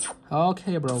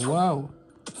 Okay, bro. Wow.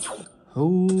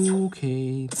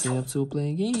 Okay, time to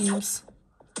play games.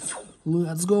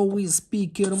 Let's go with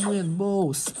Speakerman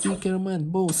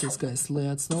bosses, guys.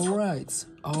 Let's know right.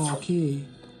 Okay.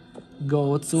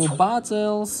 Go to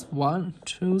battles. 1,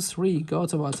 2, 3. Go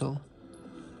to battle.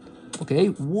 Okay.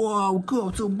 Wow. Go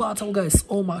to battle, guys.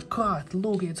 Oh my god.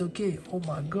 Look, it's okay. Oh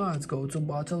my god. Go to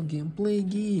battle gameplay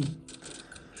game.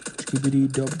 Skibidi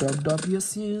dub.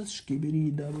 Yes.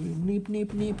 Skibidi dub.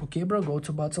 Neep. Okay, bro. Go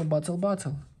to battle.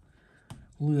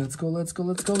 Let's go.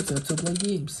 Time to play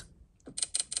games.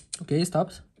 Okay,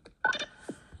 stop.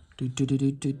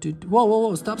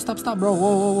 Whoa, stop, bro.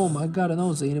 Whoa, my god, I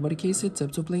know. Is anybody case it?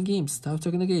 Tap to play games. Stop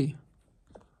talking again.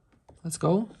 Let's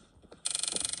go.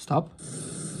 Stop.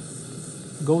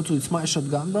 Go to it's my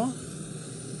shotgun, bro.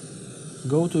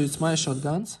 Go to it's my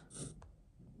shotguns.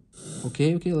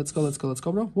 Okay, let's go,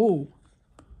 bro. Whoa.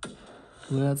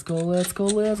 Let's go,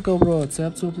 bro.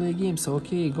 Tap to play games.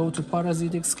 Okay, go to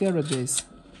parasitic scarab, guys.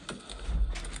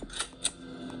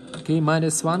 Okay,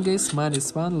 -1, guys.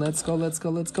 -1. Let's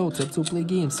go. Tap to play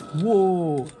games.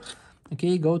 Whoa.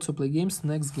 Okay, go to play games.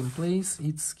 Next game plays.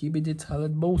 It's Skibidi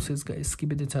talent bosses, guys.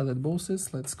 Skibidi talent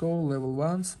bosses. Let's go. Level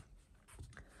 1.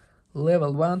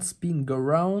 Level 1. Spin go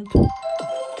round.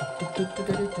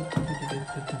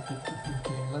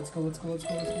 Let's go. Let's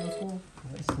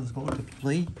go to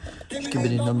play.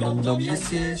 Skibidi dum dum dum,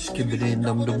 this is skibidi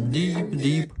dum dum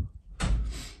deep.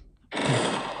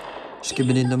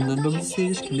 Skibidi dum dum dum, this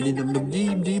is skibidi dum dum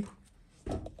deep.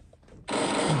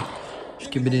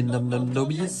 Skibidi dum dum dum,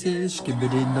 this is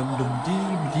skibidi dum dum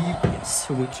deep. Yes,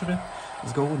 victory.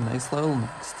 Let's go next level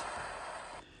next.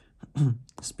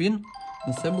 Spin.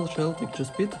 Ensemble shell, picture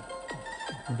speed.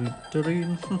 Victory.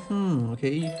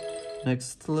 Okay.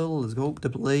 Next level, let's go to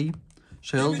play.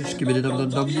 Shell, skibidi dum dum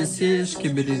dum, yes,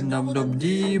 skibidi dum dum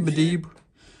deep.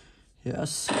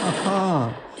 Yes,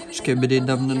 haha. Skibidi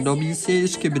dum dum dum, yes,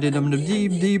 skibidi dum dum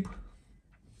deep.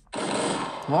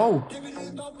 Wow.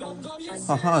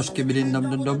 Haha, skibidi dum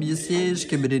dum dum, yes,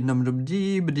 skibidi dum dum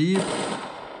deep.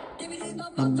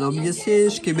 Dum dum, yes,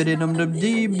 skibidi dum dum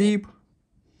deep.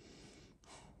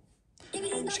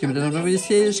 Skibidi dum dum, yes,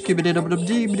 skibidi dum dum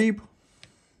deep.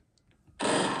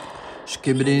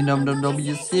 Skibidi dum dum dum,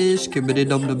 yes, skibidi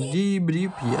dum dum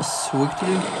deep. Yes,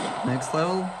 victory. Next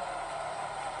level.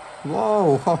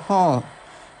 Whoa, haha.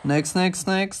 Next.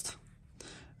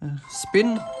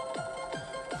 Spin.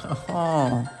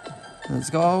 Haha. Let's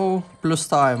go. Plus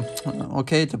time.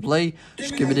 Okay, to play.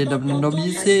 Skibidi dum dum dum,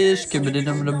 yes, skibidi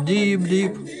dum dum deep.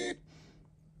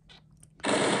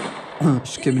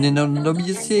 Skibidi dum dum,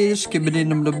 yes, skibidi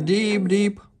dum dum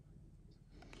deep.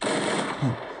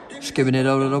 Skibidi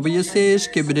dum dum, yes,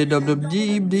 skibidi dum dum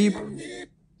deep.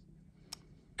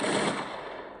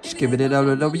 Skibidi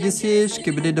dum dum, yes,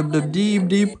 skibidi dum dum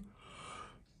deep.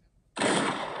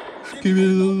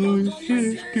 Skibidi dum dum,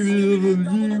 yes, skibidi dum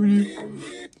dum deep.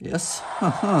 Yes,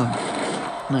 haha.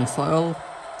 Next level.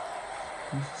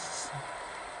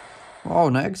 Wow,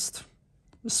 next.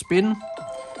 Spin.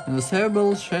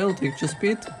 Ensemble shell, picture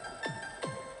speed.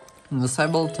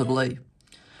 Ensemble to play.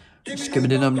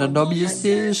 Skibidi dum dum dum, yes,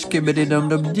 skibidi dum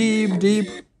dum deep.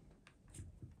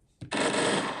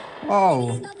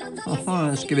 Wow.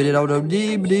 Skibidi dum dum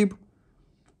deep.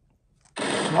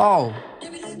 Wow.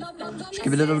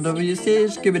 Skibidi dum dum, yes,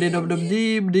 skibidi dum dum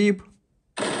deep.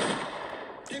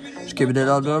 Skibidi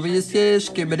dum dum, yes,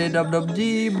 skibidi dum dum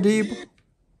deep.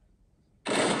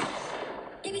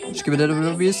 Skibidi dum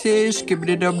dum, yes,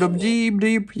 skibidi dum dum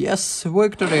deep. Yes,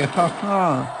 victory.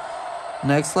 Haha.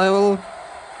 Next level.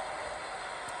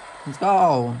 Let's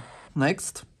go.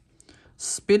 Next.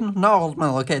 Spin.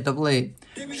 Normal. Okay, to play.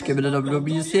 Skibidi dum dum,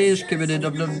 yes, skibidi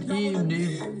dum dum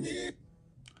deep.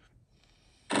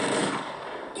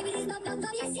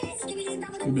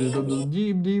 Skibidi dum dum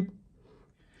deep.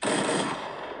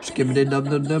 Skibidi dum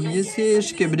dum, yes,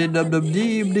 skibidi dum dum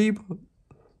deep.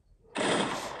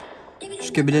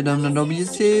 Skibidi dum dum,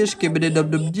 yes, skibidi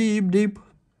dum dum deep.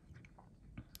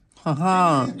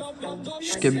 Haha.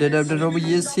 Skibidi dum dum,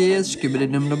 yes, skibidi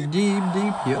dum dum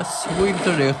deep. Yes,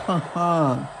 victory.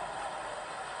 Haha.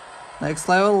 Next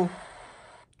level.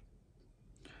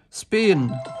 Spin.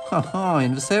 Haha.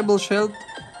 Invisible shield.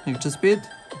 Picture speed.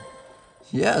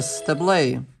 Yes, to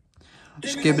play.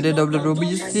 Skibidi dum dum,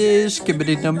 yes,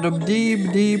 skibidi dum dum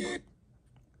deep.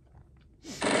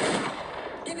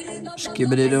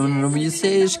 Skibidi dum dum, yes,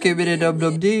 skibidi dum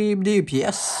dum deep.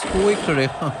 Yes, victory.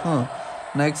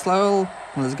 Next level.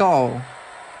 Let's go.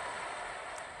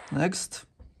 Next.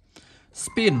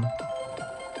 Spin.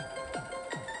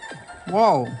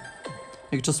 Wow.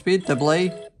 Picture speed to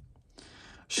play.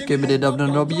 Skibidi dum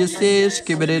dum, yes,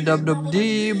 skibidi dum dum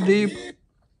deep.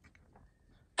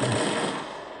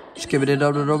 Skibidi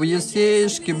dum dum, yes,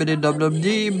 skibidi dum dum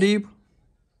deep.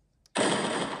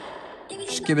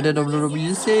 Skibidi dum dum,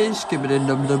 yes, skibidi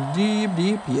dum dum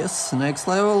deep. Yes, next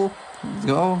level. Let's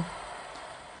go.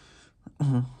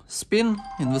 Spin.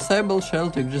 Invisible shell,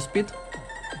 picture speed.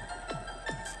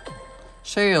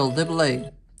 Shell to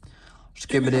play.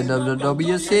 Skibidi dum dum,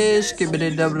 yes,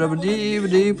 skibidi dum dum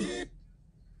deep.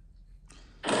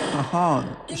 Haha.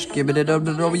 Skibidi dum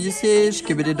dum, yes,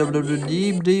 skibidi dum dum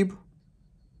deep.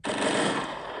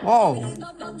 Wow.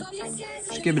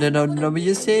 Skibidi dum dum,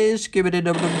 yes, skibidi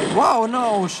dum dum. Wow,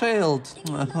 no, shield.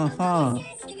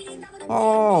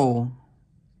 Oh.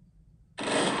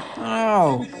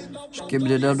 Oh.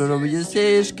 Skibidi dum dum, yes,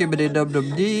 skibidi dum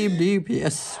dum deep.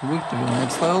 Yes, victory.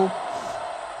 Next level.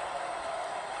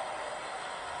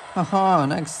 Haha,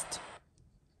 next.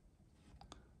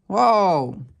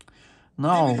 Whoa.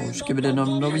 No. Skibidi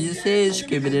dum dum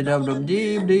skibidi dum dum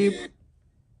deep deep.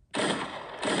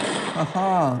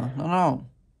 Aha. No.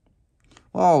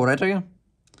 Whoa, ready?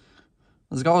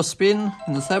 Let's go spin.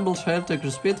 Disable shift,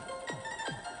 extra speed.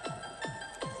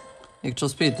 Extra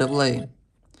speed, double A.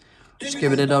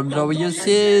 Skibidi dum dum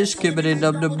skibidi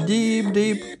dum dum deep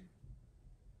deep.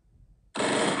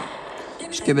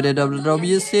 Skibidi dum dum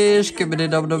skibidi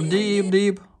dum dum deep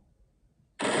deep.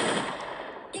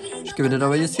 Skibidi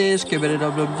dum skibidi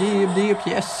dum dum deep deep.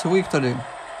 Yes, victory.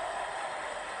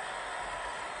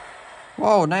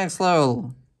 Whoa, next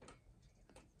level.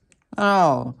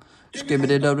 Oh.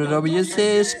 Skibidi dum dum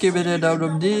skibidi dum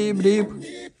dum deep deep.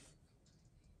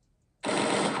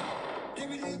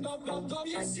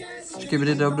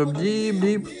 Skibidi dum dum deep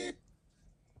deep.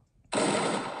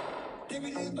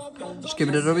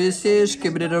 Skibidi dum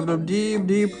skibidi dum dum deep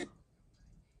deep.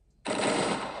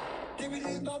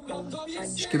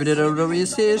 Skibidi dum dum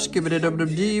skibidi dum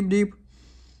dum deep deep.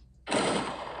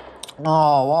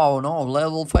 Oh wow, no,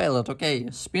 level failed. Okay,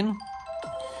 spin.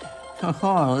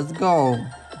 Haha, let's go.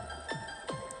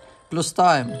 Plus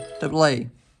time to play.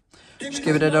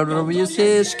 Skibidi dum dum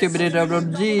skibidi dum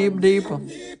dum deep deep.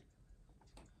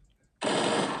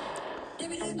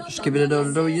 Skibidi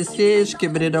dum dum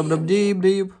skibidi dum dum deep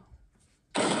deep.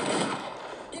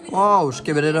 Wow,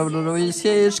 skibidi dum dum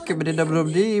skibidi dum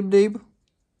dum deep deep.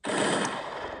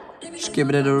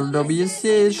 Skibidi dum dum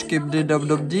skibidi dum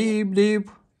dum deep deep.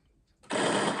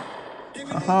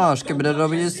 Aha, skibidi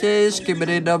dum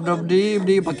skibidi dum dum deep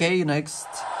deep. Okay, next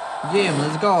game,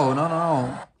 let's go.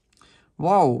 No.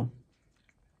 Wow.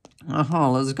 Aha,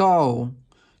 let's go.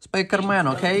 Speakerman,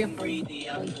 okay?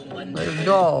 Let's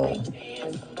go.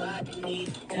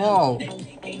 Whoa.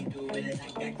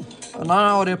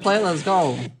 No, replay, let's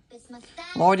go.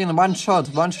 Loading, one shot,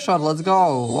 let's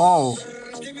go. Whoa.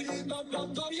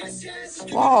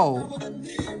 Whoa.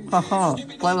 Haha,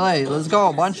 play, let's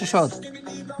go. Bunch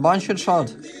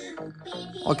shot.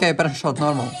 Okay, per shot,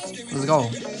 normal. Let's go.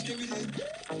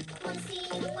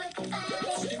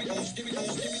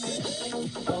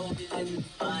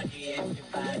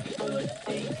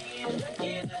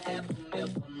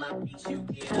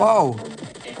 Whoa.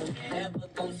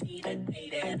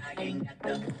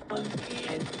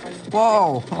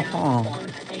 Whoa.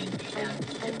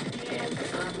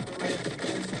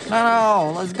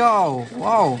 No, let's go.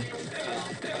 Whoa.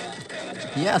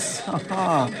 Yes.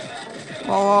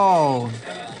 Whoa.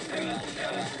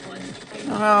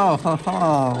 No.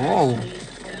 Whoa.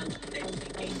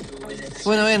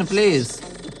 Win, please.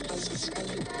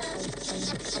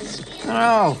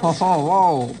 No.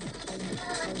 Whoa.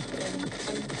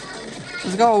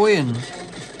 Let's go win.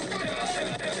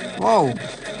 Whoa.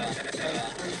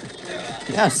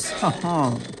 Yes.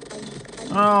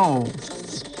 No.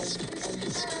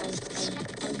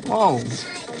 Whoa.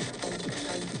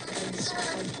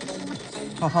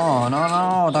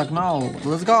 No, Doc, no.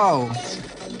 Let's go.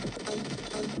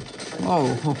 Whoa.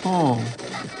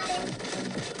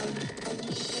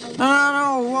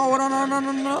 No. Whoa, no, come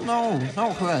on.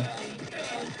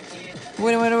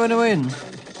 Win.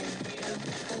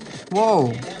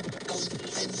 Whoa.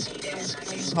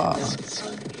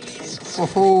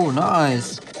 Woohoo, nice.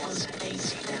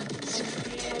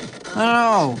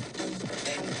 No.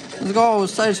 Let's go,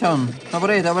 station.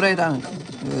 Operate,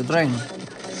 drain.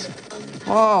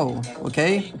 Whoa,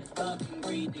 okay.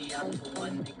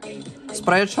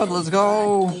 Spread shot, let's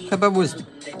go. HP boost.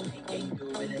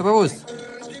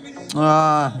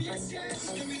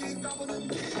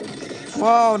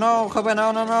 Whoa, no, HP,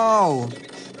 no. No.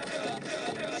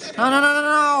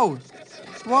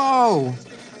 Whoa.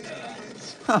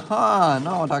 Haha,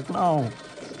 no, Doc, no.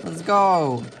 Let's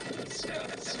go.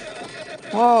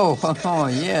 Whoa,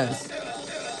 yes.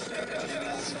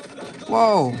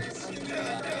 Whoa.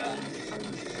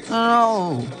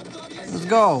 No. Let's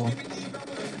go.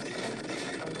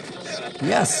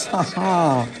 Yes.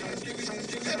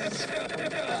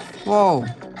 Whoa.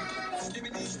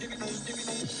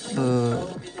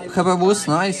 HP boost,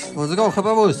 nice. Let's go, HP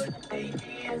boost.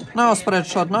 No spread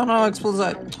shot, no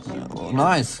explosive. Oh,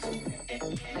 nice.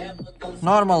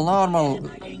 Normal.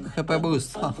 HP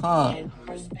boost.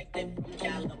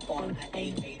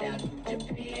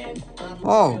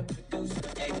 Oh.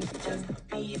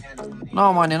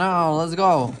 No money, no, let's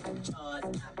go.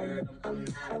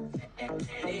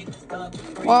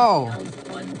 Whoa.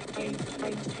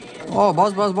 Oh,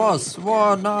 boss.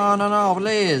 Whoa, no,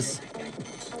 please.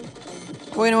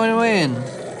 Win.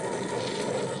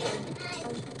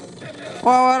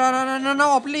 Whoa,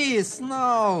 no, please,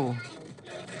 no.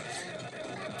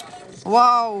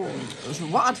 Wow.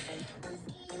 What?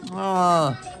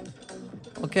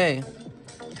 Okay.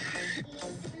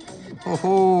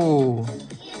 Woohoo!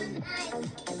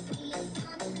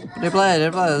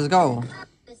 Replay, let's go.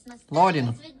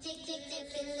 Loading.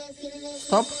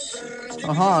 Stop.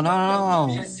 No.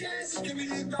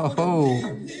 Oh,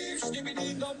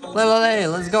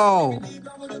 let's go.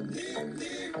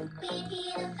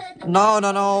 No,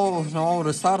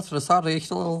 restart, richtig.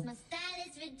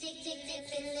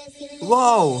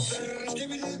 Whoa.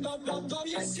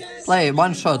 Play,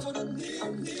 one shot.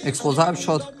 Explosive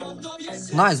shot.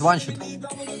 Nice, one shot.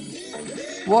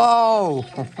 Whoa.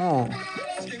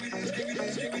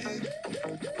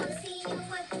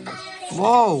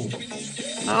 Whoa.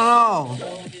 No.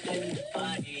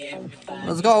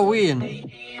 Let's go,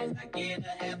 win.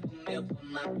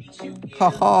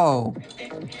 Ho.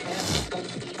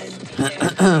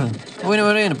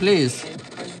 Win, please.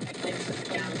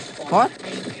 What?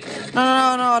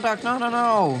 No, attack,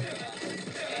 no.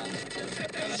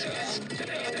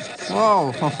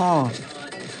 Whoa,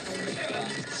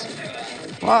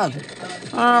 What?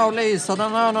 No, please,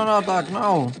 no, attack,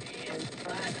 no.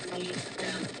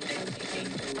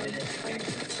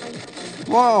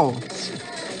 Whoa.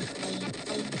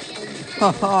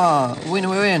 Haha, win.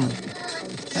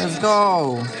 Let's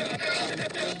go.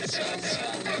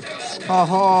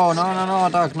 Oh, no,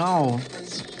 attack, no.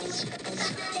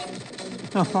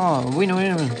 Haha, win.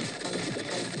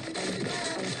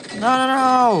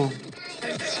 No.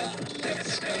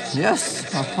 Yes,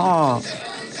 haha.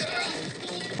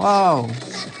 Wow.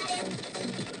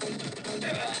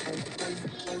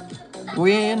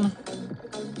 Win.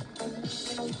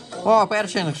 Oh,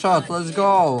 pershing shot, let's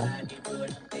go.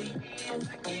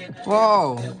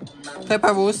 Whoa.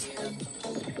 Hyper boost.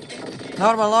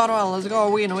 Normal, let's go,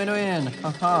 win.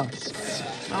 Haha.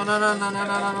 No.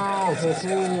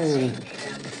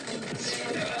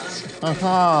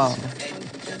 Haha.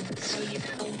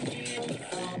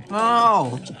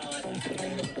 No.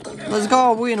 Let's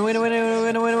go, win.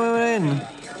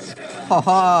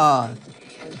 Haha.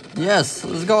 Yes,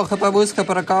 let's go, hyper boost,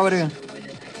 hyper recovery.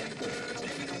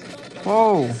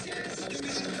 Whoa.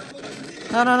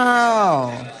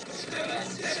 No.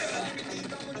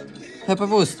 Hyper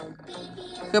boost.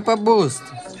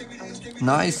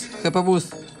 Nice, hyper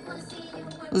boost.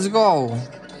 Let's go.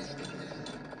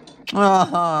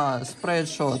 Aha, spread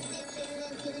shot.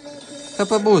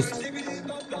 Hyper boost.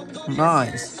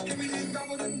 Nice.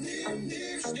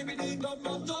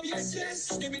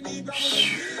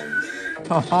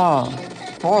 Haha.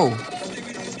 Whoa.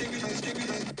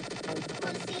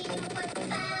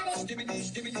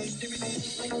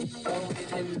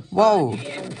 Whoa.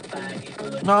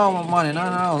 No money,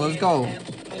 no, let's go.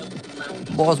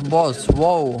 Boss,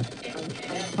 whoa.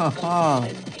 Haha.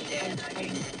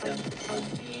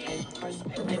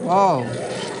 Whoa.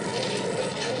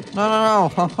 No,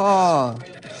 haha.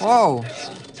 Whoa.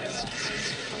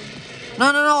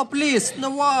 No, please. No,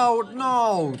 wow,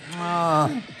 no.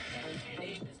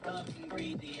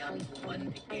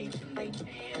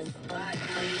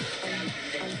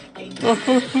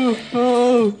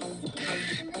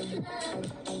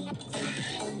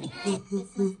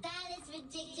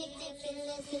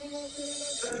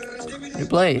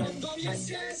 Replay.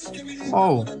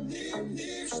 Oh.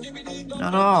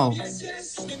 No.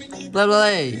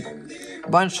 Play.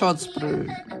 One shot spray.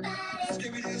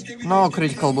 No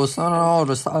critical boost. No.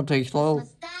 Restart, take low.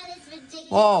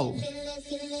 Whoa.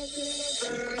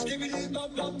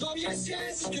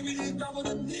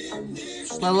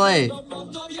 Play.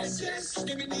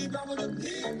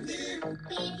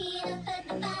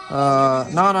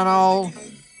 No.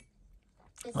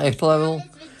 Next level.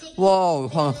 Whoa,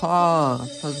 haha.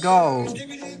 Let's go.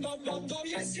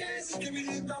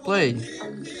 Play.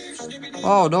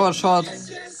 Oh, door shot.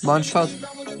 One shot.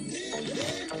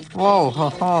 Whoa,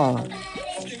 haha.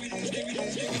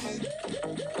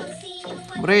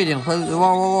 Breeding.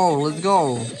 Whoa, let's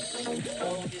go.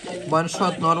 One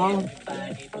shot normal.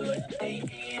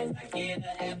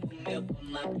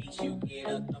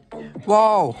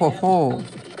 Whoa, ho.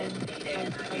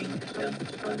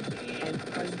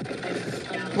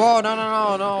 Whoa, no,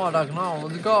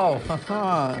 let's go.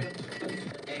 Haha.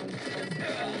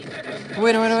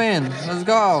 Win. Let's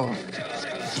go.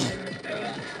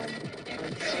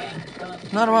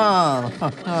 Normal.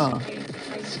 Haha.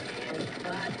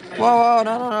 Whoa,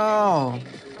 no.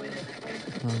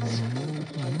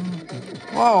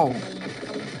 Whoa.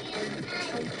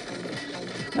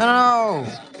 No.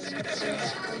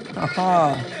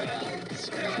 Haha.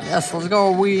 Yes, let's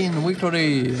go, win,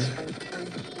 victory.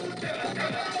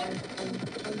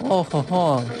 Oh,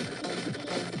 haha.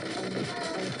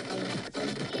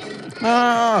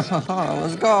 No, haha,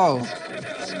 let's go.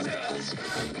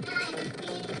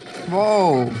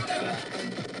 Whoa.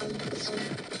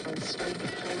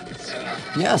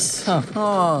 Yes.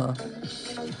 Haha.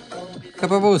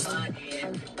 Couple boost.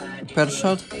 Per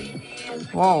shot.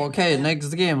 Whoa, okay,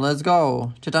 next game, let's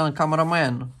go. Titan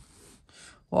Cameraman.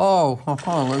 Whoa,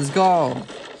 haha, let's go.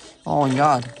 Oh my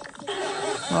god.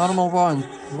 Normal point.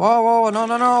 Whoa, whoa, no,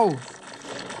 no, no.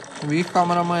 Big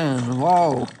Cameraman.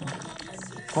 Whoa.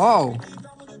 Whoa.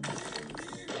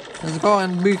 Let's go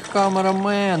and big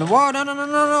Cameraman. Whoa, no, no, no,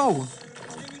 no, no.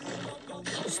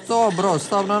 Stop, bro,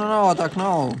 stop, no, no, no, attack,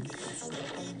 no.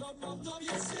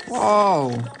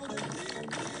 Whoa.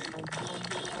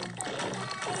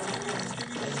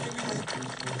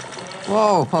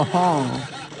 Whoa, haha.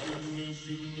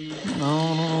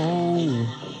 No, no.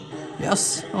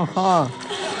 Yes, haha.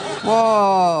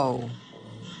 Whoa.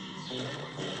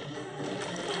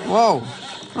 Whoa.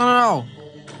 No, no, no.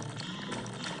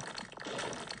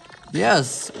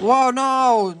 Yes. Whoa,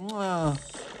 no.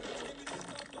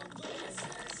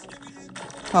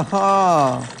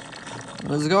 Haha.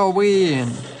 Let's go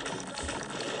win.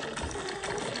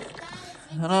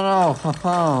 No, no, no.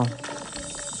 Haha.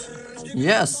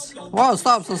 Yes. Whoa,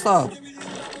 stop, stop, stop.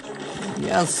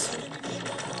 Yes.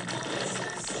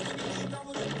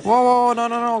 Whoa, whoa, no,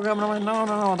 no, no, cameraman, no,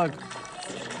 no, no.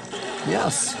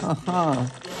 Yes. Haha.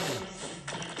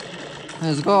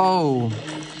 Let's go.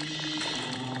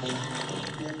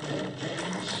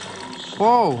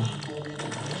 Whoa.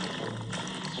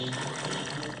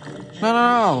 No,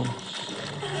 no, no.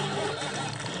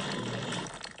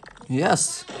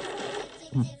 Yes.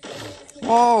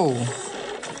 Whoa.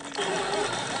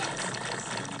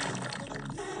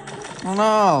 Oh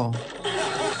no.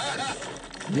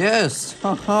 Yes.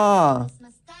 Haha.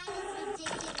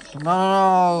 No, no,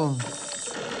 no.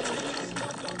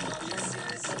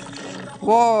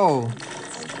 Whoa.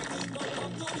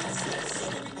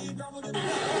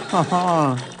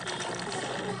 Haha.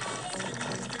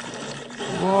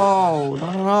 Whoa. No,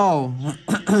 no, no.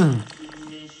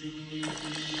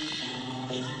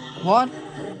 What?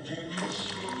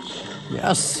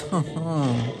 Yes.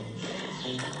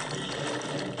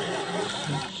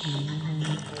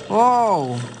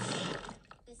 Whoa.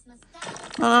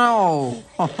 No.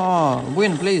 Haha.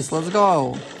 Win, please. Let's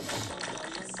go.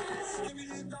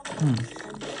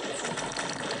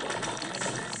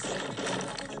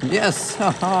 Yes.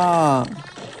 Haha.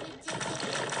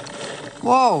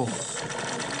 Whoa.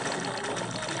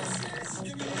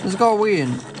 Let's go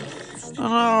win.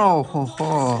 No.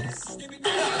 Haha.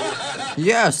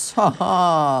 Yes.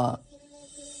 Haha.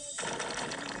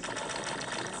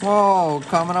 Whoa,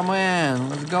 cameraman,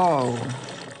 let's go.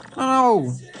 No.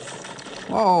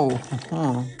 Whoa.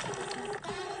 Whoa.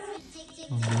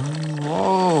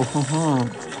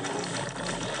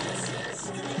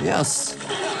 Yes.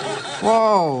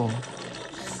 Whoa.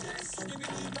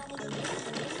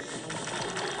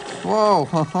 Whoa.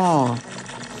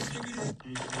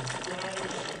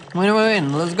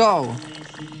 Win. Let's go.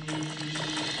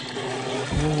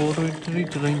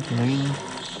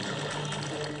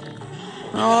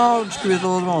 No, Skibidi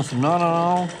was monster. No, no,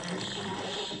 no.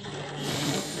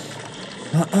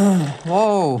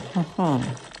 Whoa.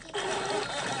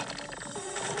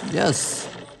 Yes.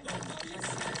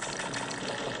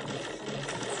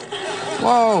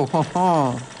 Whoa.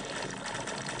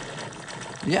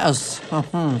 Yes.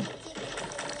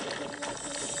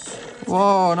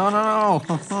 Whoa, no, no, no.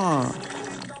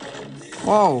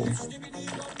 Whoa.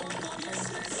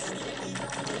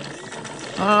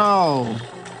 No.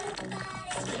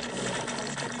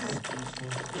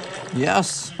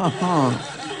 Yes.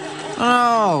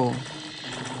 No.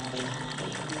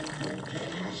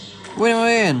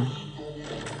 Win.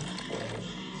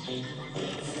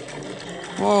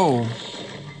 Whoa.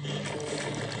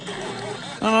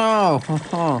 No.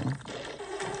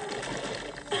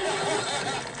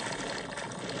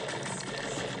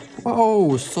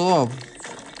 Whoa, stop.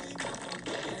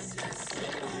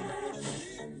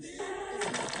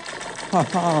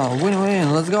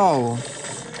 Win. Let's go.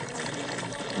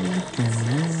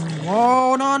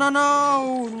 Whoa, no.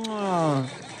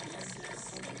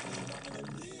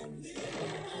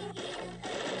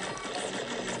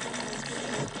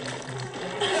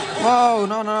 Whoa,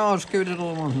 no. Skibidi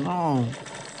one. No.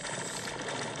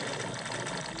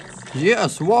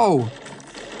 Yes, whoa.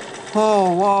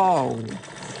 Oh, wow.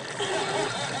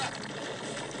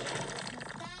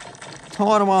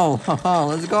 Normal. Haha,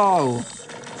 let's go.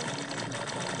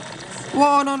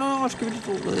 Whoa, no,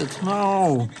 Skibidi it.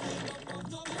 No.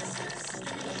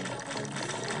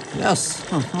 Yes.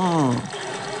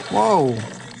 Whoa.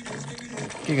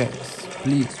 Okay, guys,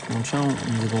 please comment down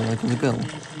and leave a like on the bell.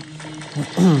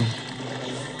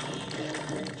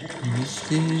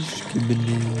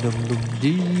 Skibidi dum dum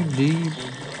deep deep.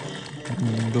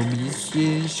 Dum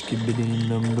skibidi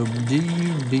dum dum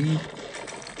deep deep.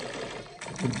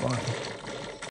 Goodbye.